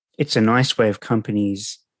it's a nice way of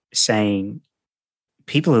companies saying,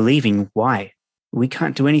 people are leaving. Why? We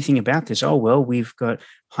can't do anything about this. Oh, well, we've got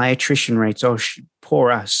high attrition rates. Oh,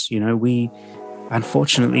 poor us.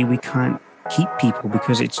 Unfortunately, we can't keep people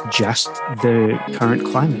because it's just the current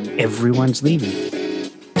climate. Everyone's leaving.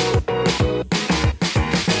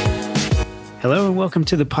 Hello and welcome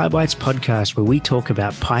to the PyBites podcast, where we talk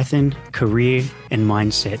about Python, career, and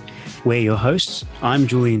mindset. We're your hosts. I'm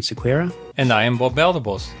Julian Sequeira. And I am Bob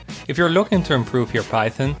Beldebos. If you're looking to improve your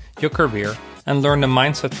Python, your career, and learn the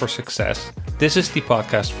mindset for success, this is the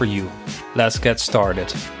podcast for you. Let's get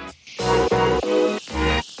started.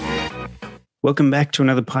 Welcome back to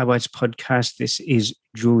another PyBites podcast. This is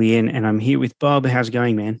Julian, and I'm here with Bob. How's it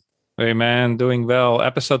going, man? Hey, man, doing well.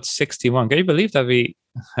 Episode 61. Can you believe that we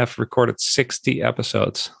have recorded 60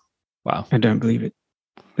 episodes? Wow. I don't believe it.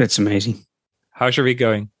 That's amazing. How's your week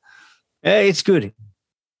going? It's good.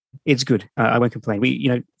 It's good. I won't complain.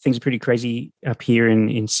 Things are pretty crazy up here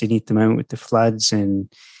in Sydney at the moment with the floods and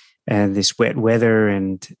this wet weather,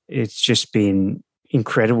 and it's just been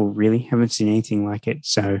incredible. Really, haven't seen anything like it.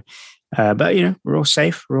 So, but we're all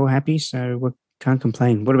safe, we're all happy, so we can't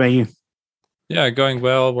complain. What about you? Yeah, going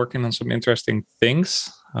well. Working on some interesting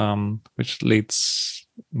things, which leads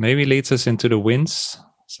us into the wins.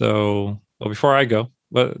 So, before I go,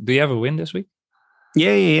 do you have a win this week?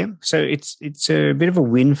 Yeah. So it's a bit of a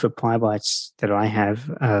win for PyBites that I have.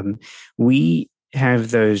 We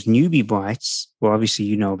have those newbie bites. Well, obviously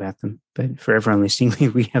you know about them, but for everyone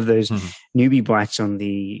listening, we have those newbie bites on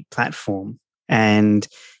the platform. And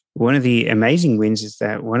one of the amazing wins is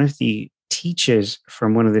that one of the teachers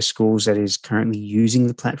from one of the schools that is currently using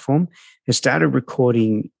the platform has started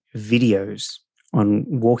recording videos on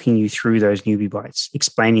walking you through those newbie bites,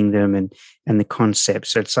 explaining them and the concept.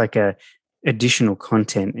 So it's like a additional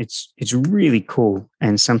content. It's really cool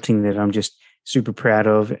and something that I'm just super proud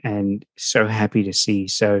of and so happy to see.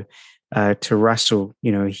 So to Russell,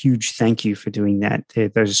 a huge thank you for doing that.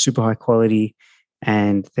 Those are super high quality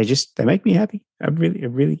and they make me happy. I'm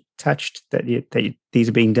really touched that these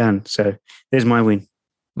are being done. So there's my win.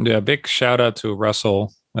 Yeah, big shout out to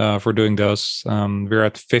Russell for doing those. We're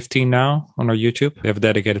at 15 now on our YouTube. We have a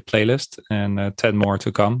dedicated playlist and 10 more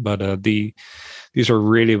to come. But these are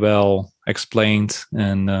really well explained,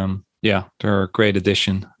 and they're a great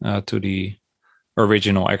addition to the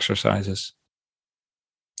original exercises.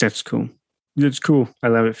 That's cool. I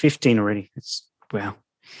love it. 15 already. It's wow.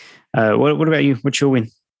 What about you? What's your win?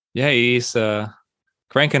 Yeah, he's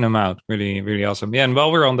cranking them out. Really, really awesome. Yeah, and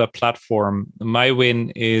while we're on the platform, my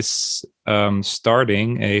win is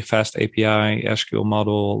starting a fast API SQL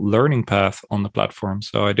model learning path on the platform.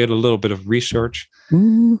 So I did a little bit of research,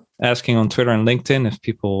 asking on Twitter and LinkedIn if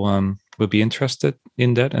people would be interested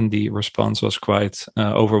in that, and the response was quite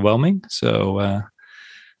overwhelming. So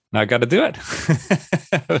now I got to do it.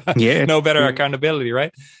 Yeah, no better accountability,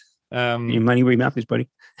 right? Your money where your mouth is, buddy.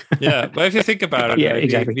 Yeah, but if you think about it, yeah,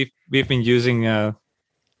 exactly. We've been using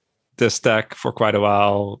the stack for quite a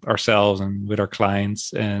while ourselves and with our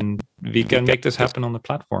clients, and we can make this happen on the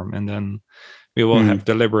platform, and then we will have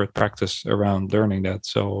deliberate practice around learning that.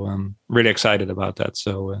 So I'm really excited about that.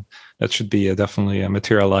 So that should be definitely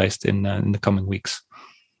materialized in the coming weeks.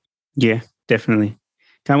 Yeah, definitely.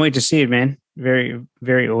 Can't wait to see it, man. Very,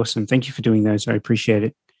 very awesome. Thank you for doing those. I appreciate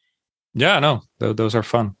it. Yeah, no, those are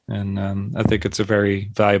fun. And I think it's a very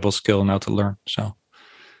valuable skill now to learn. So, all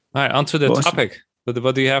right, on to the topic.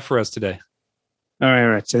 What do you have for us today? All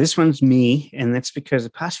right. So this one's me, and that's because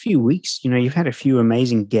the past few weeks, you've had a few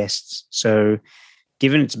amazing guests. So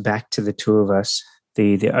given it's back to the two of us,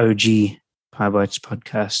 the OG PyBites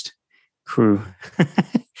podcast crew,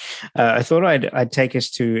 I thought I'd take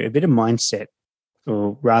us to a bit of mindset,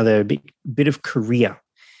 or rather a bit of career.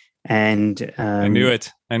 And I knew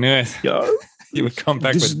it. You would come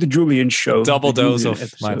back. This is the Julian show. Double dose of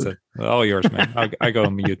mindset. All yours, man. I go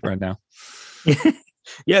on mute right now.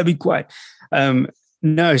 Yeah, be quiet.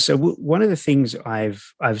 No, so one of the things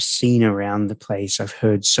I've seen around the place, I've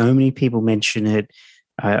heard so many people mention it.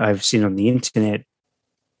 I've seen on the internet.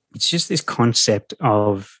 It's just this concept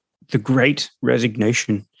of the Great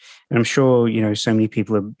Resignation, and I'm sure so many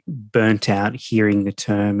people are burnt out hearing the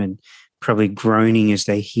term and probably groaning as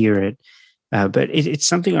they hear it. But it's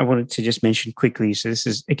something I wanted to just mention quickly. So this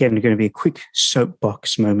is, again, going to be a quick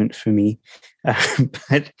soapbox moment for me.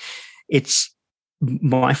 But it's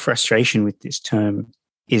my frustration with this term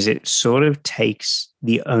is it sort of takes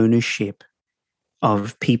the ownership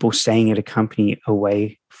of people staying at a company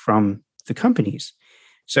away from the companies.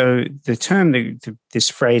 So the term, this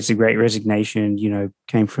phrase, the Great Resignation,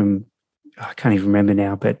 came from, I can't even remember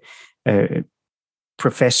now, but a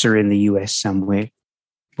professor in the US somewhere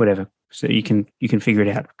whatever. So you can figure it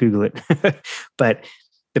out, Google it. But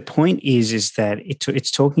the point is that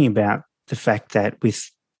it's talking about the fact that with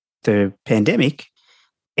the pandemic,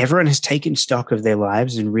 everyone has taken stock of their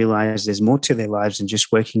lives and realized there's more to their lives than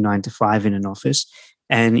just working 9 to 5 in an office,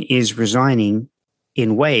 and is resigning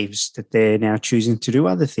in waves, that they're now choosing to do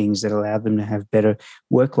other things that allow them to have better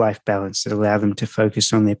work-life balance, that allow them to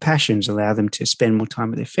focus on their passions, allow them to spend more time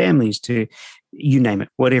with their families, to, you name it,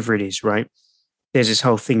 whatever it is, right? There's this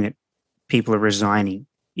whole thing that people are resigning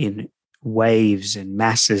in waves and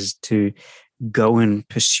masses to go and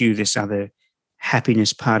pursue this other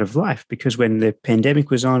happiness part of life. Because when the pandemic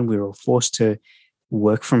was on, we were all forced to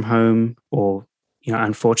work from home, or,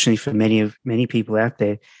 unfortunately for many people out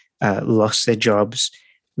there, lost their jobs.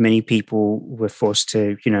 Many people were forced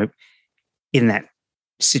to, in that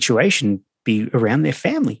situation, be around their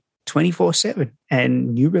family 24/7,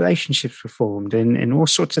 and new relationships were formed, and all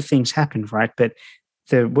sorts of things happened, right? But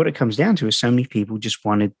what it comes down to is so many people just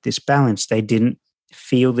wanted this balance. They didn't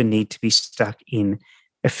feel the need to be stuck in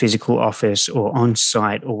a physical office or on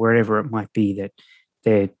site or wherever it might be that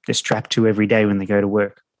they're strapped to every day when they go to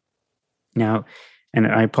work. Now, and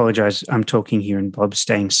I apologize, I'm talking here and Bob's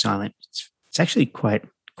staying silent. It's actually quite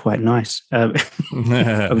nice. You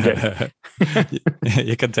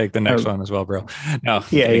can take the next one as well, bro. No,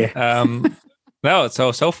 yeah. No,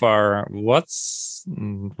 so far, what's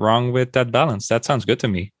wrong with that balance? That sounds good to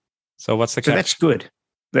me. So what's the catch? So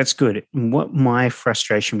that's good. And what my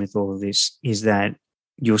frustration with all of this is that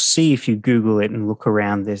you'll see if you Google it and look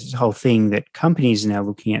around, there's this whole thing that companies are now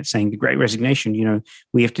looking at, saying the Great Resignation,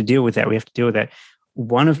 we have to deal with that. We have to deal with that.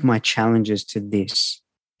 One of my challenges to this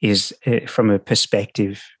is, from a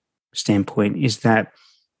perspective standpoint, is that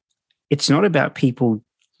it's not about people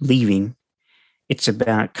leaving. It's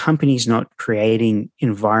about companies not creating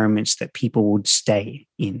environments that people would stay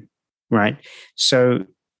in, right? So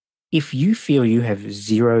if you feel you have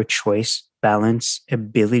zero choice, balance,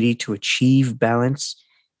 ability to achieve balance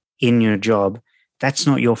in your job, that's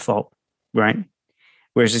not your fault, right?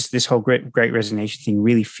 Whereas this whole great resignation thing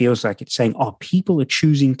really feels like it's saying, people are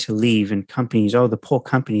choosing to leave, and companies, the poor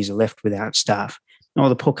companies are left without staff.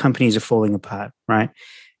 The poor companies are falling apart, right?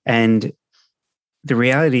 And the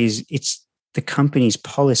reality is, it's the company's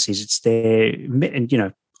policies. It's their,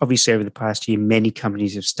 and obviously over the past year, many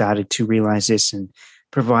companies have started to realize this and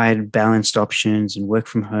provide balanced options and work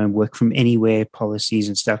from home, work from anywhere policies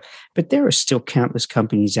and stuff. But there are still countless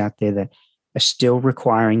companies out there that are still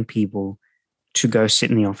requiring people to go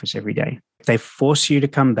sit in the office every day. They force you to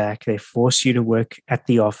come back. They force you to work at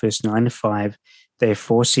the office 9 to 5. They're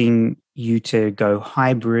forcing you to go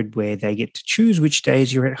hybrid, where they get to choose which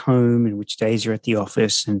days you're at home and which days you're at the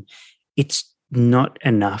office. And it's not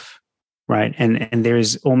enough, right? And there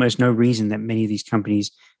is almost no reason that many of these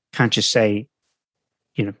companies can't just say,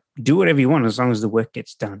 do whatever you want as long as the work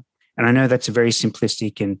gets done. And I know that's a very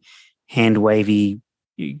simplistic and hand-wavy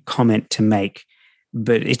comment to make,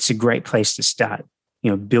 but it's a great place to start.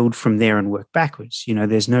 Build from there and work backwards.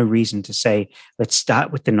 There's no reason to say, let's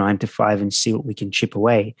start with the 9 to 5 and see what we can chip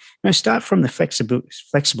away. No, start from the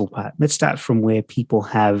flexible part. Let's start from where people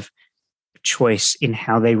have choice in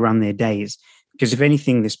how they run their days. Because if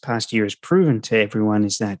anything, this past year has proven to everyone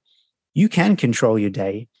is that you can control your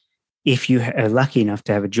day if you are lucky enough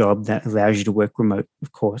to have a job that allows you to work remote,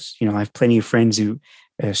 of course. I have plenty of friends who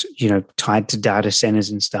are, tied to data centers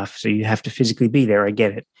and stuff. So you have to physically be there. I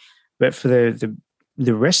get it. But for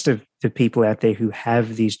the rest of the people out there who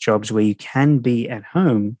have these jobs where you can be at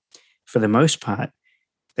home, for the most part,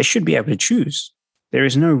 they should be able to choose. There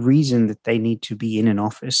is no reason that they need to be in an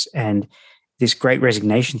office. And this Great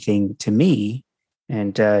Resignation thing, to me,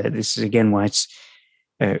 and this is again why it's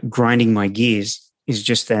grinding my gears, is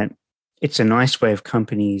just that it's a nice way of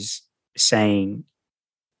companies saying,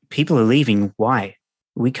 people are leaving. Why?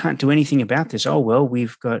 We can't do anything about this.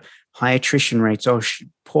 We've got high attrition rates.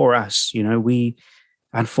 Poor us.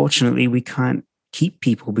 Unfortunately, we can't keep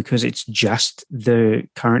people because it's just the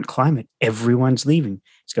current climate. Everyone's leaving.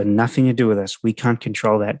 It's got nothing to do with us. We can't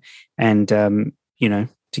control that. And,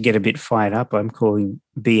 to get a bit fired up, I'm calling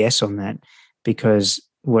BS on that, because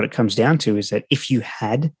what it comes down to is that if you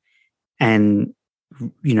had a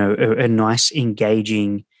nice,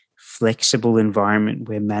 engaging, flexible environment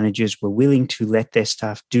where managers were willing to let their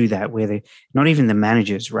staff do that, where they, not even the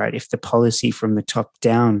managers, right? If the policy from the top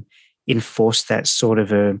down enforced that sort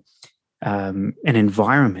of an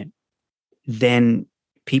environment, then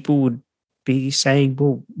people would be saying,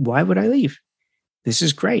 well, why would I leave? This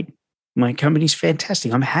is great. My company's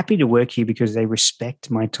fantastic. I'm happy to work here because they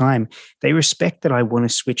respect my time. They respect that I want to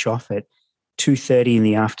switch off at 2:30 in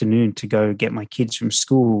the afternoon to go get my kids from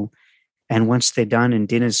school And once they're done and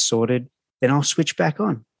dinner's sorted, then I'll switch back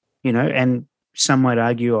on, and some might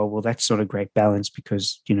argue, oh, well, that's not a great balance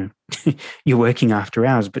because, you're working after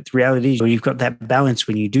hours. But the reality is, well, you've got that balance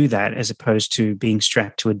when you do that, as opposed to being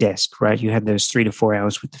strapped to a desk, right? You have those 3 to 4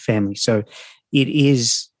 hours with the family. So it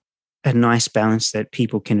is a nice balance that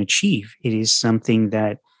people can achieve. It is something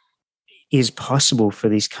that is possible for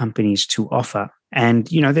these companies to offer. And,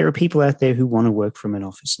 there are people out there who want to work from an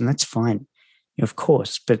office, and that's fine, of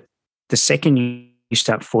course. But the second you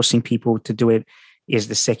start forcing people to do it is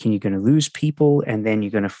the second you're going to lose people. And then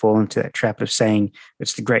you're going to fall into that trap of saying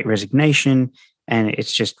it's the great resignation and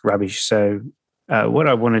it's just rubbish. So what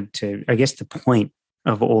I wanted to, I guess the point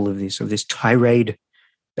of all of this tirade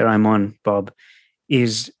that I'm on, Bob,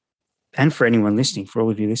 is, and for anyone listening, for all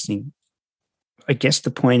of you listening, I guess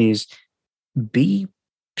the point is, be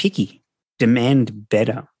picky, demand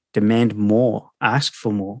better, demand more, ask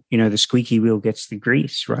for more. The squeaky wheel gets the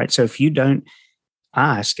grease, right? So if you don't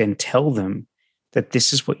ask and tell them that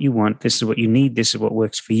this is what you want, this is what you need, this is what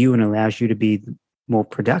works for you and allows you to be more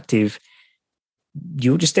productive,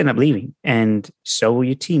 you'll just end up leaving, and so will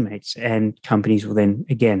your teammates, and companies will then,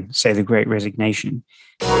 again, say the great resignation.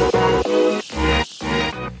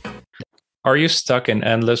 Are you stuck in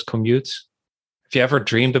endless commutes? Have you ever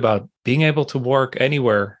dreamed about being able to work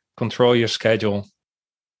anywhere, control your schedule,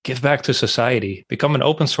 give back to society, become an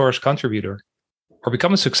open source contributor, or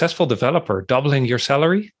become a successful developer, doubling your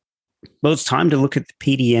salary? Well, it's time to look at the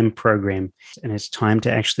PDM program, and it's time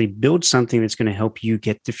to actually build something that's going to help you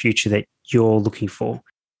get the future that you're looking for.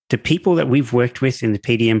 The people that we've worked with in the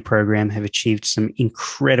PDM program have achieved some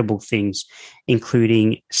incredible things,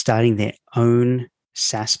 including starting their own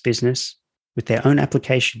SaaS business with their own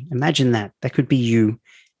application. Imagine that. That could be you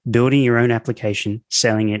building your own application,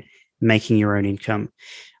 selling it, making your own income.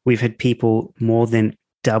 We've had people more than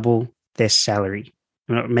double their salary.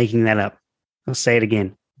 I'm not making that up. I'll say it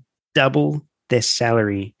again. Double their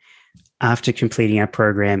salary after completing our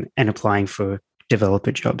program and applying for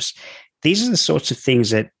developer jobs. These are the sorts of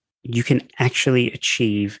things that you can actually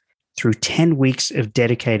achieve through 10 weeks of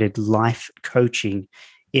dedicated life coaching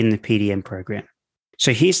in the PDM program.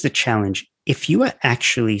 So here's the challenge. If you are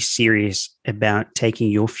actually serious about taking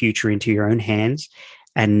your future into your own hands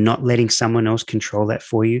and not letting someone else control that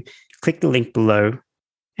for you, click the link below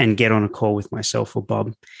and get on a call with myself or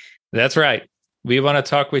Bob. That's right. We want to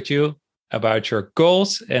talk with you about your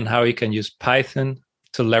goals and how you can use Python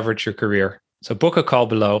to leverage your career. So book a call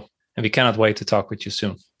below, and we cannot wait to talk with you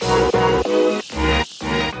soon.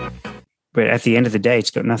 But at the end of the day, it's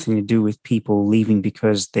got nothing to do with people leaving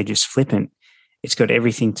because they're just flippant. It's got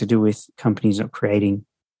everything to do with companies not creating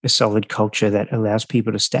a solid culture that allows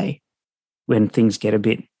people to stay when things get a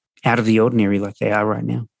bit out of the ordinary like they are right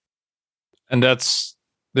now. And this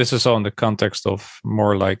is all in the context of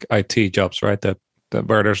more like IT jobs, right? That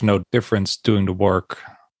where there's no difference doing the work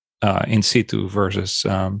in situ versus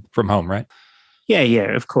from home, right?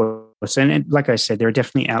 Yeah, of course. And like I said, there are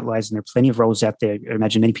definitely outliers, and there are plenty of roles out there. I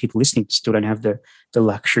imagine many people listening still don't have the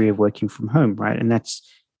luxury of working from home, right? And that's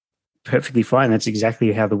perfectly fine. That's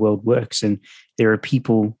exactly how the world works. And there are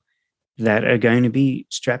people that are going to be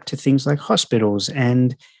strapped to things like hospitals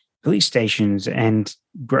and police stations and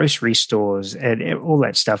grocery stores and all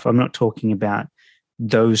that stuff. I'm not talking about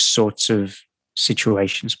those sorts of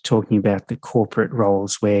situations. I'm talking about the corporate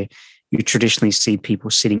roles where you traditionally see people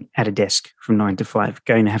sitting at a desk from 9 to 5,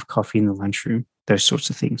 going to have coffee in the lunchroom, those sorts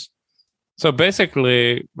of things. So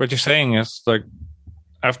basically what you're saying is, like,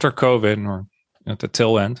 after COVID, or at the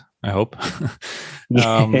tail end, I hope,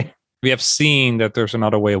 we have seen that there's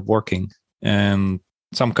another way of working, and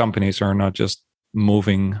some companies are not just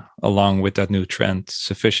moving along with that new trend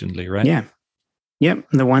sufficiently, right? Yeah. Yep.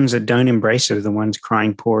 The ones that don't embrace it are the ones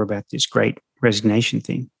crying poor about this great resignation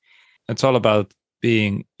thing. It's all about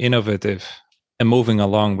being innovative and moving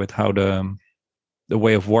along with how the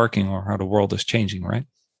way of working or how the world is changing, right?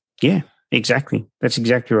 Yeah, exactly. That's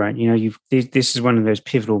exactly right. This is one of those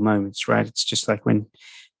pivotal moments, right? It's just like when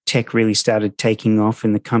tech really started taking off,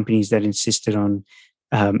 and the companies that insisted on,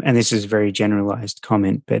 and this is a very generalized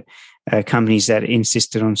comment, but companies that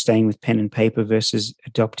insisted on staying with pen and paper versus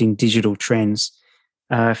adopting digital trends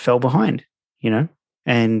fell behind,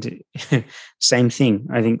 and same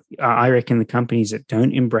thing. I reckon the companies that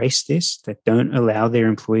don't embrace this, that don't allow their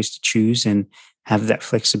employees to choose and have that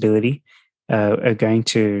flexibility, are going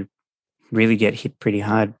to really get hit pretty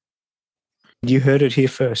hard. You heard it here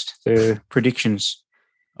first, the predictions.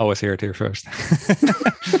 Always hear it here first.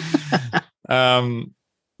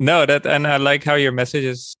 No, and I like how your message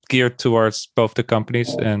is geared towards both the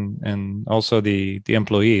companies and also the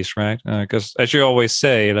employees, right? Because as you always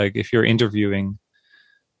say, like, if you're interviewing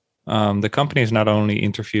the company is not only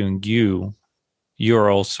interviewing you,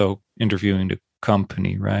 you're also interviewing the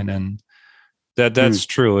company, right? And that's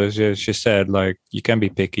true. As you said, like you can be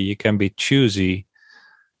picky, you can be choosy.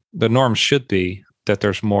 The norm should be that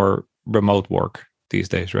there's more remote work these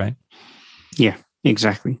days, right? Yeah,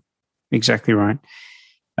 exactly right.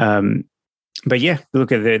 But yeah,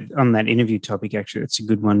 look at on that interview topic. Actually, that's a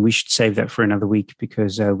good one. We should save that for another week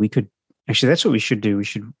because we could actually. That's what we should do. We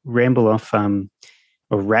should ramble off, or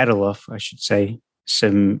rattle off, I should say,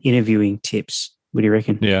 some interviewing tips. What do you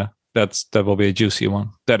reckon? Yeah, that will be a juicy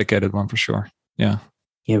one, dedicated one for sure. Yeah,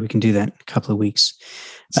 we can do that in a couple of weeks.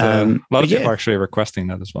 So, a lot of people are actually requesting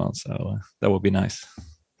that as well, so that would be nice.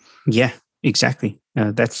 Yeah, exactly.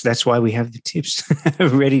 That's why we have the tips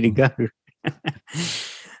ready to go.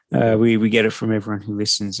 We get it from everyone who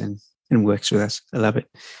listens and works with us. I love it.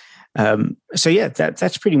 So yeah,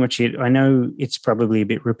 that's pretty much it. I know it's probably a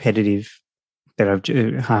bit repetitive that I've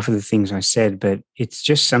half of the things I said, but it's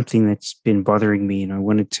just something that's been bothering me, and I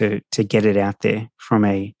wanted to get it out there from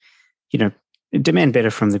a, demand better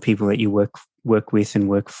from the people that you work with and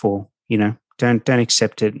work for. Don't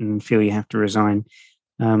accept it and feel you have to resign.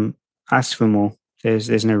 Ask for more.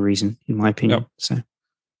 There's no reason, in my opinion. Yep. So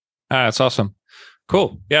that's awesome.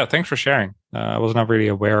 Cool. Yeah, thanks for sharing. I was not really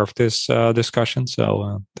aware of this discussion,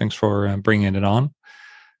 so thanks for bringing it on.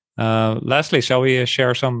 Lastly, shall we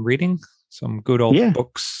share some reading, some good old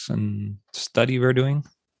books and study we're doing?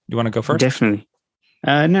 You want to go first? Definitely.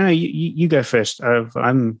 No, you go first.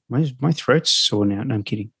 My throat's sore now. No, I'm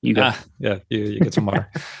kidding. You go. Yeah, you get some water.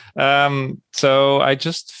 So I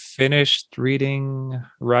just finished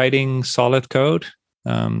Writing Solid Code.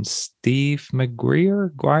 Steve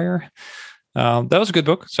McGuire. That was a good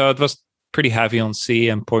book. So it was pretty heavy on C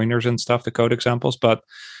and pointers and stuff, the code examples, but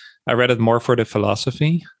I read it more for the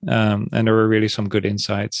philosophy. And there were really some good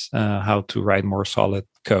insights how to write more solid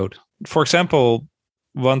code. For example,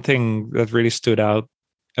 one thing that really stood out,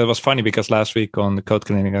 it was funny because last week on the Code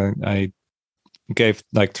Clinic, I gave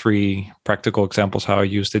like 3 practical examples how I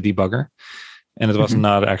used the debugger. And it was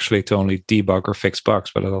not actually to only debug or fix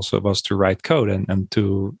bugs, but it also was to write code and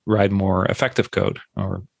to write more effective code,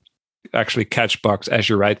 or actually catch bugs as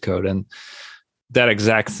you write code. And that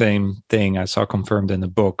exact same thing I saw confirmed in the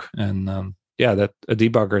book. And that a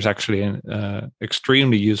debugger is actually an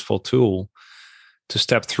extremely useful tool to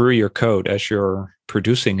step through your code as you're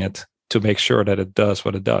producing it to make sure that it does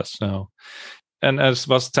what it does. So, and as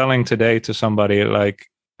I was telling today to somebody, like,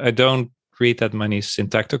 I don't read that many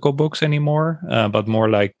syntactical books anymore, but more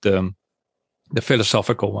like the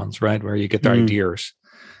philosophical ones, right? Where you get the ideas.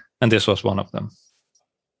 And this was one of them.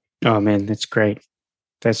 Oh man, that's great.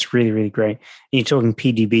 That's really, really great. You're talking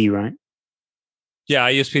PDB, right? Yeah, I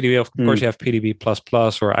use PDB. Of course, you have PDB++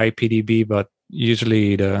 or IPDB, but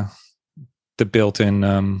usually the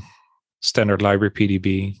built-in standard library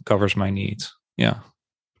PDB covers my needs. Yeah.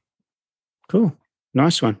 Cool.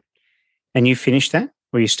 Nice one. And you finished that,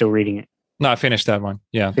 or are you still reading it? No, I finished that one.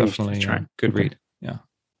 Yeah, definitely. Right. Good read. Yeah.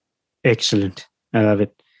 Excellent. I love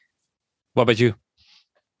it. What about you?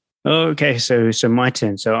 Okay, so my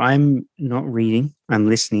turn. So I'm not reading, I'm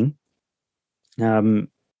listening.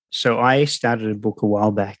 So I started a book a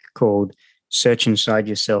while back called Search Inside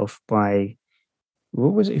Yourself by,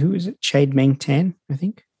 what was it? Who was it? Chade Meng Tan, I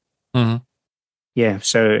think. Mm-hmm. Yeah,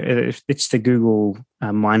 so it's the Google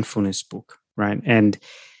mindfulness book, right? And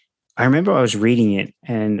I remember I was reading it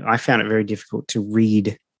and I found it very difficult to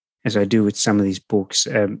read as I do with some of these books.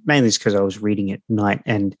 Mainly it's because I was reading at night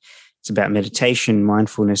and it's about meditation,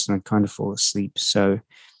 mindfulness, and I kind of fall asleep. So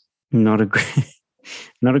not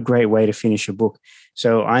a great way to finish a book.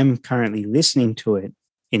 So I'm currently listening to it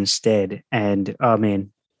instead. And oh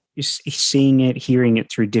man, seeing it, hearing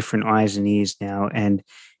it through different eyes and ears now. And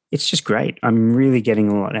it's just great. I'm really getting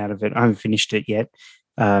a lot out of it. I haven't finished it yet.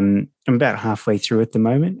 I'm about halfway through at the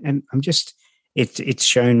moment. And it's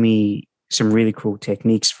shown me some really cool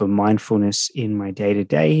techniques for mindfulness in my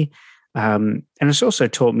day-to-day. And it's also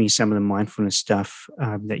taught me some of the mindfulness stuff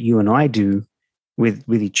that you and I do with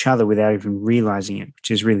each other without even realizing it,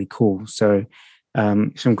 which is really cool. So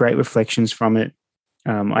some great reflections from it.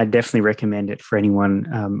 I definitely recommend it for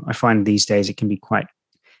anyone. I find these days it can be quite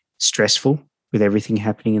stressful with everything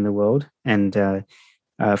happening in the world. And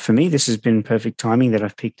for me, this has been perfect timing that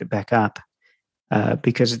I've picked it back up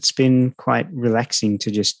because it's been quite relaxing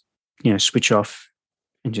to just, switch off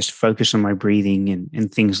and just focus on my breathing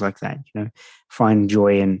and things like that, find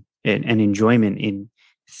joy and enjoyment in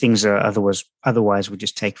things that otherwise would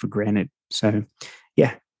just take for granted. So,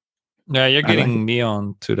 yeah. Yeah, you're I getting like me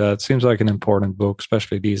on to that. Seems like an important book,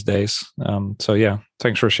 especially these days. So yeah,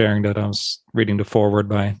 thanks for sharing that. I was reading the foreword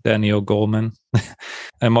by Daniel Goleman,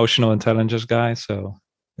 emotional intelligence guy. So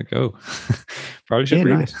like, oh, probably should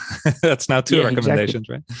read nice. it. That's now 2 recommendations,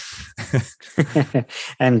 exactly. Right?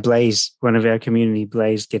 And Blaze, one of our community,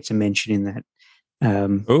 Blaze gets a mention in that.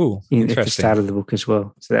 Oh, interesting. At the start of the book as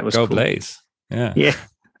well. So that was Go cool. Blaze. Yeah. Yeah.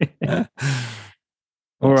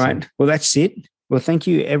 All right. Well, that's it. Well, thank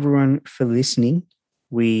you everyone for listening.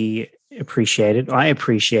 We appreciate it. I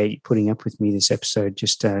appreciate you putting up with me this episode,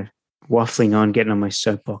 just waffling on, getting on my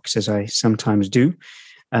soapbox as I sometimes do.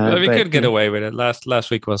 We could get away with it.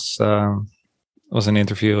 Last week was an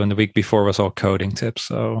interview, and the week before was all coding tips.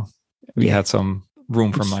 So we had some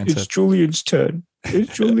room for mindset. It's Julian's turn.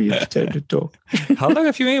 It's Julian's turn to talk. How long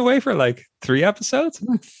have you been away for? Like 3 episodes?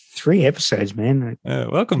 Like 3 episodes, man.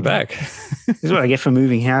 Welcome back. This is what I get for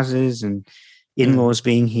moving houses and in-laws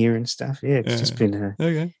being here and stuff. Yeah, it's just been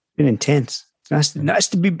been intense. It's nice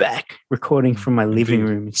to be back recording from my living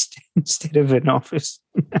room instead of an office.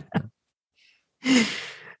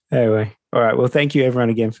 Anyway, all right. Well, thank you everyone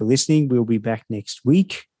again for listening. We'll be back next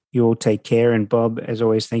week. You all take care. And Bob, as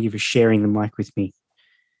always, thank you for sharing the mic with me.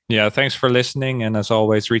 Yeah, thanks for listening. And as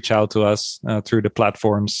always, reach out to us through the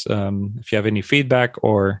platforms. If you have any feedback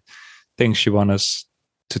or things you want us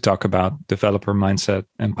to talk about, developer mindset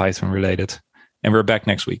and Python related. And we're back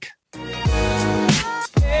next week.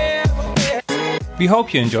 We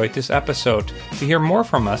hope you enjoyed this episode. To hear more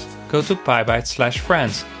from us, go to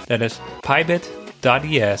PyBite/friends. That is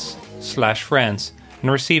pybit.es/friends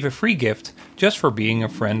and receive a free gift just for being a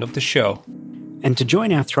friend of the show. And to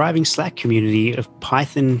join our thriving Slack community of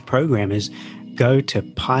Python programmers, go to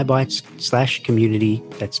pybyte/community.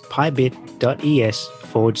 That's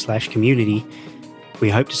pybit.es/community. We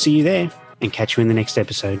hope to see you there and catch you in the next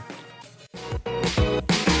episode.